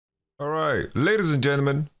Alright, ladies and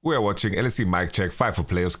gentlemen, we are watching LEC mic check, 5 for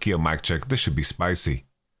players, Kia mic check. This should be spicy.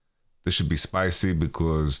 This should be spicy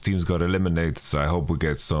because teams got eliminated, so I hope we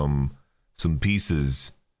get some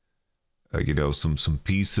pieces. You know, some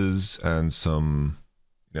pieces and some,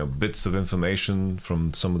 you know, bits of information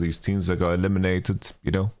from some of these teams that got eliminated, you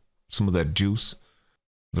know, some of that juice.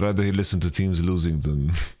 I'd rather listen to teams losing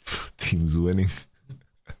than teams winning.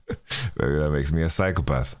 Maybe that makes me a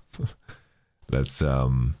psychopath.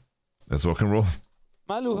 Let's rock and roll.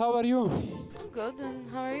 Malu, how are you? Good,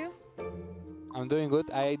 and how are you? I'm doing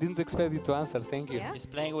good. I didn't expect you to answer, thank you. Yeah? He's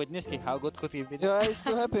playing with Niski. How good could he be? Yeah, he's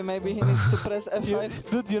too happy. Maybe he needs to press F5.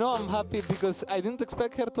 Dude, you know, I'm happy because I didn't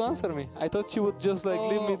expect her to answer me. I thought she would just like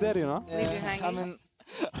leave me there, you know? Yeah, Leave you hanging. I mean,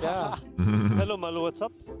 Yeah. Hello, Malu. What's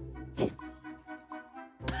up?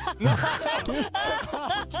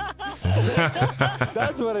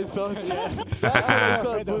 That's what I thought. Yeah. That's what I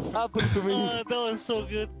thought would happen to me. That was so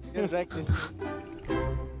good. get wrecked this.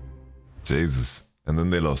 Jesus. And then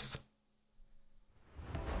they lost.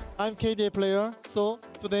 I'm KDA player, so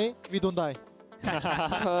today we don't die.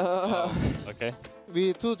 Okay.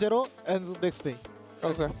 We 2-0 and next day.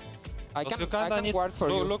 Okay. I can guard for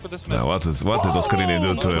you. Look at this Now, man. what did Oscarini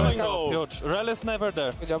do to him? Huge. Rel is never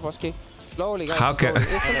there. Good job, Oski. Slowly, guys. How can- slowly.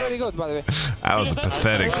 It's already good, by the way. That was a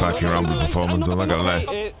pathetic fucking Rumble performance, I'm not gonna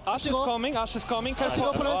lie. Ash is coming. Ash is coming. Careful.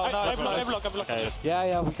 I block.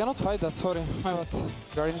 Yeah, we cannot fight that, sorry. My bad.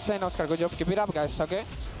 You're insane, Oscar. Good job. Keep it up, guys, okay?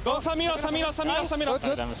 Go, Samira. Good,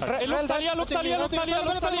 good. Hey, look, Talia.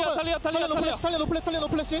 Talia, no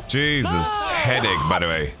flash. Jesus. Headache, by the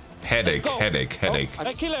way. Headache.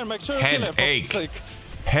 Hey, kill her. Make sure you kill her. for fuck's sake.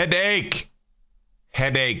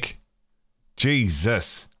 Headache.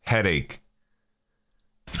 Jesus. Headache.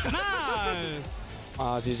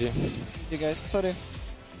 GG. You guys, sorry.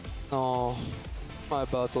 No. My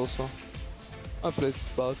bad also. I played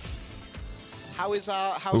bad. How is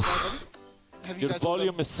my body? Have you Your guys all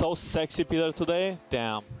volume is so sexy, Peter, today.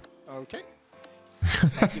 Damn. done? Okay.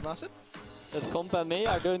 Thank you, Marcin. Let's come by me.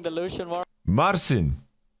 I'm doing the Lucian war. Marcin.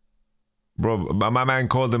 Bro, my man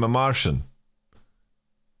called him a Martian.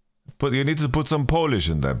 But you need to put some Polish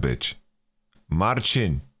in that bitch.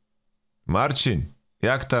 Marcin,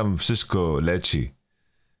 jak tam wszystko leci?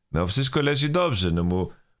 No wszystko leci dobrze, no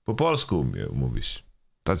mu po polsku mówisz.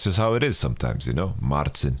 That's just how it is sometimes, you know,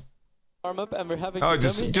 Marcin. Warm up and we're having. Oh,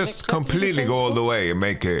 just completely go all the way and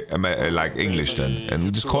make it like English then, and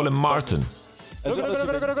we just call him Martin. Look.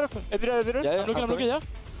 I'm looking, yeah?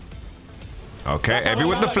 Okay, every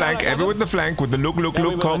with the flank, with the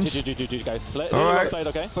look comes. Alright.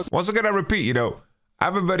 Okay. Once again, I repeat, you know,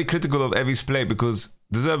 I've been very critical of Evi's play because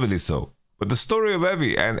deservedly so. But the story of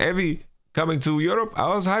Evi and Evi coming to Europe, I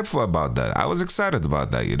was hyped for about that. I was excited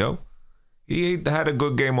about that, you know. He had a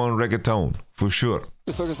good game on reggaeton, for sure.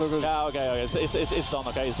 Yeah, okay. It's done,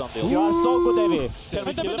 okay? It's done, deal. You are so good, Evi. Can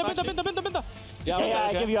we kill him? Yeah,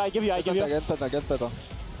 I give you. Get better.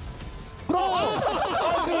 Bro!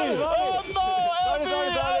 Oh no!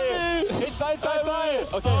 Sorry. It's fine.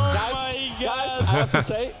 Okay, guys, I have to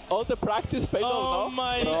say, all the practice paid off, no?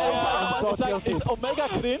 my God. It's omega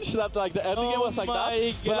cringe that like the early game was like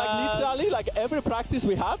that. But like literally, like every practice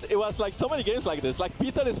we had, it was like so many games like this. Like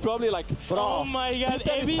Peter is probably like, bro. Oh my God,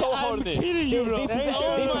 Peter is Evi, so I'm horny. kidding you, bro. This is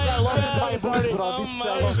Oh a my loss of God. my books, bro. This is a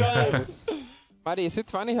loss of my books. Mari, is it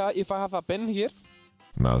funny if I have a pen here?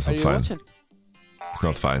 No, it's Are not you fine. watching? It's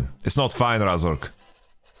not fine. It's not fine, Razork.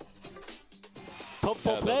 Top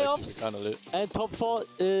 4 playoffs and top 4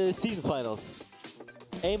 season finals.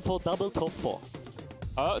 Aim for double top 4.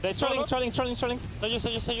 They're trolling. Look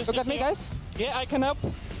at me, guys. Yeah, I can help.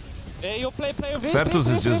 You play with this.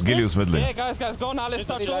 Certus is just Gilius middling. Yeah, guys, go now. Let's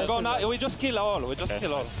start. Go now. We just kill all.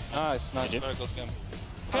 Nice. Very good game.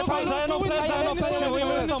 Okay, fine. I no flash.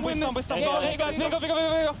 We stop. Hey, guys, we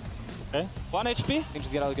go. Okay. 1 HP.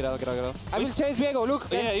 Just get out. I will chase Viego, look.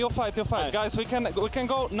 Guys. Yeah, you fight. Nice. Guys, we can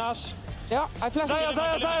go. Nash. Yeah, I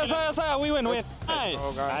flash. Zaya, we win.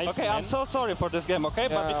 Nice. Okay, I'm so sorry for this game, okay?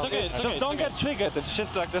 But it's okay. Just don't get triggered if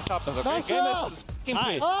shit like this happens, okay? Nice. Game is fucking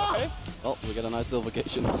free, okay? Oh, we got a nice little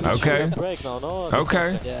vacation. Okay. Break now, no?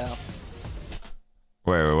 Okay. Yeah.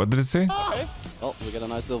 Wait, what did it say? Okay. Oh, we got a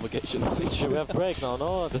nice little vacation. We have break now,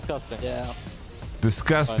 no? Disgusting. Yeah.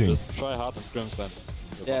 Disgusting. Just try hard and scrims then.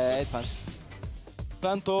 Yeah, it's fine.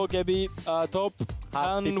 Planto, Gabi, top,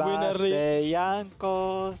 Happy birthday,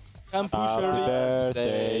 Jankos. and Happy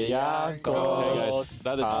birthday, Jankos.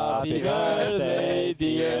 That is happy birthday,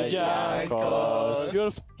 dear Jankos.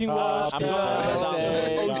 You're fucking Happy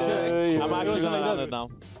birthday. I'm actually gonna land it now.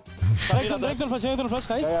 Drink the flash,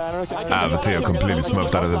 guys. Ah, but Theo completely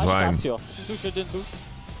smurfed out of his wine.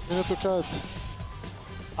 You need to cut.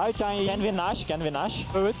 I can we Nash? Can we Nash?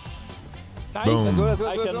 Do it. Nice. Boom.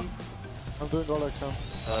 I can. I'm doing all I can.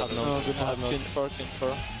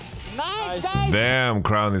 Confer. Nice, guys. Damn,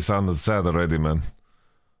 Crowny sounded sad already, man.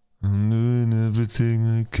 I'm doing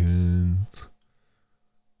everything I can.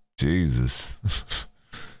 Jesus.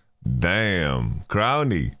 Damn,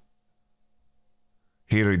 Crowny.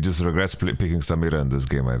 Here he just regrets picking Samira in this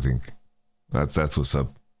game, I think. That's what's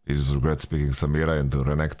up. He just regrets picking Samira into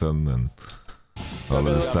Renekton and all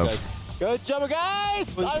of this stuff. Good job,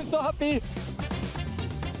 guys! I'm so happy.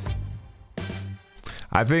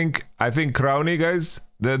 I think Crowny, guys,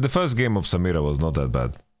 the first game of Samira was not that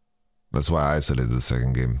bad. That's why I isolated the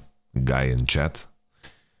second game. Guy in chat.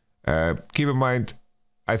 Keep in mind,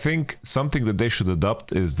 I think something that they should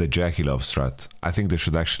adopt is the Jackie Love strat. I think they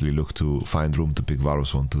should actually look to find room to pick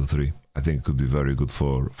Varus 1, 2, 3. I think it could be very good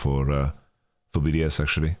for BDS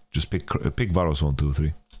actually. Just pick Varus 1, 2,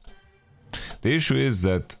 3. The issue is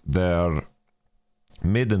that their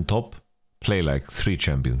mid and top play like 3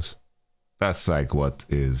 champions. That's like what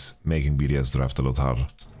is making BDS draft a lot harder.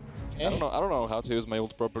 I don't know how to use my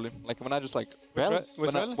ult properly. Like when I just like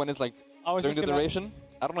when it's like during the duration,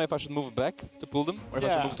 I don't know if I should move back to pull them or if I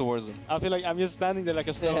should move towards them. I feel like I'm just standing there like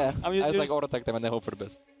a stone. Yeah, I just like auto attack them and then hope for the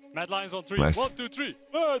best. Mad Lions on 3. Nice. 1, 2, 3.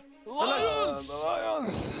 Mad Lions!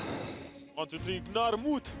 1, 2, 3. Gnar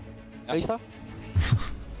moed. Lisa?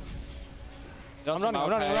 I'm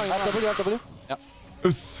running. W. Yeah.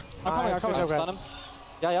 I'm coming, guys.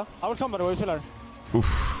 Yeah. I will come by the way, pillar.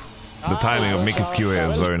 Oof. The timing of Mickey's QA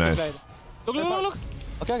is very nice. Look.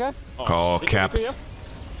 Okay. Oh, caps.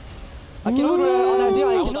 I can ult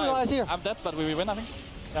on here. I'm dead, but we win, I think.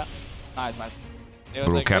 Yeah. Nice.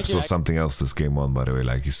 Bro, caps was something else this game won, by the way.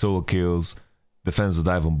 Like, he solo kills, defends the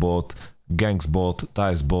dive on bot, ganks bot,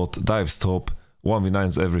 dives top,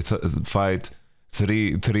 1v9s every fight,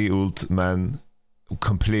 3 ult, man,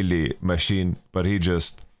 completely machine, but he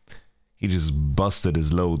just busted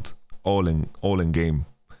his load all in game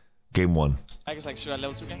 1. I was like, should I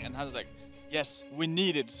level 2 gang? And Hans was like, yes, we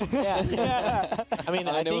need it. Yeah. I mean,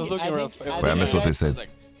 I missed what they said. Like,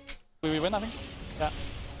 we win, I think. Yeah.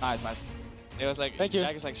 Nice. It was like, thank you.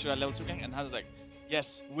 I was like, should I level 2 gang? And Hans was like,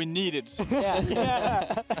 yes, we need it. Yeah.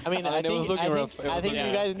 I mean, I think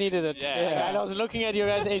you guys needed it. Yeah. And I was looking at your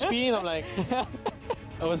guys' HP and I'm like,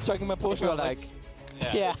 I was tracking my potion. I was like,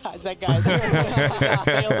 yeah, it's like, guys,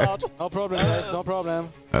 failed out. No problem, guys, no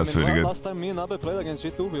problem. That's pretty good. Last time me and Abe played against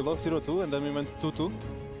G2, we lost 0-2 and then we went 2-2.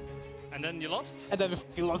 And then you lost? And then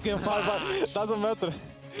we lost game 5, but doesn't matter.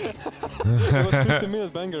 It was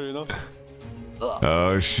 50-minute banger, you know.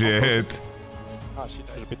 Oh shit. Oh shit,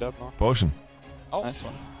 I should be dead now. Potion. Oh, nice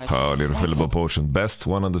one. Oh, the refillable potion. Best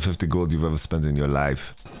 150 gold you've ever spent in your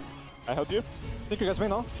life. I help you. I think you guys win,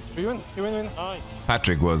 no? We win. Nice.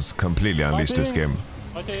 Patrick was completely unleashed this game.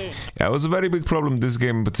 Okay. Yeah, it was a very big problem this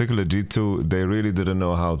game in particular. G2, they really didn't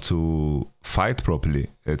know how to fight properly.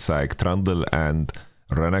 It's like Trundle and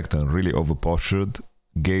Renekton really overpostured,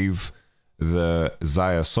 gave the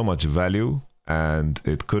Xayah so much value, and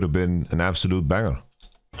it could have been an absolute banger.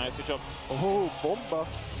 Nice, good job. Oh, bomba.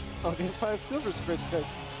 I'll get 5 silver spread,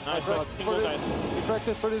 guys. Nice. We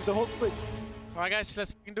practiced for this the whole split. Alright guys,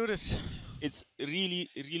 let's do this. It's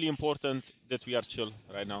really important that we are chill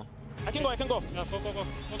right now. I can go. Yeah, go.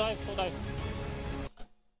 Go dive.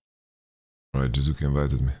 Alright, Jizuki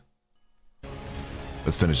invited me.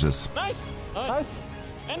 Let's finish this. Nice.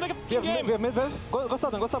 End the We game. have mid wave. Go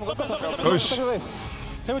start them. Push. Here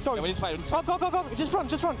we go. Yeah, we need to fight. Go. Just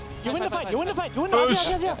run. You win the fight.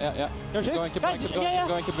 Push. yeah. You're Keep going.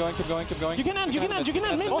 Keep going. You can end.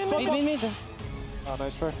 Mid. Ah,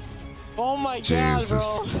 nice try. Oh my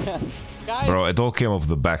Jesus. god, bro. Guys, Bro, it all came off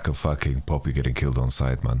the back of fucking Poppy getting killed on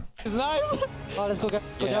site, man. it's nice. Oh, let's go.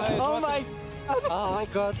 Oh my. Oh my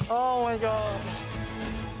god. Oh my god.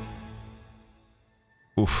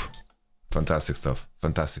 Oof. Fantastic stuff.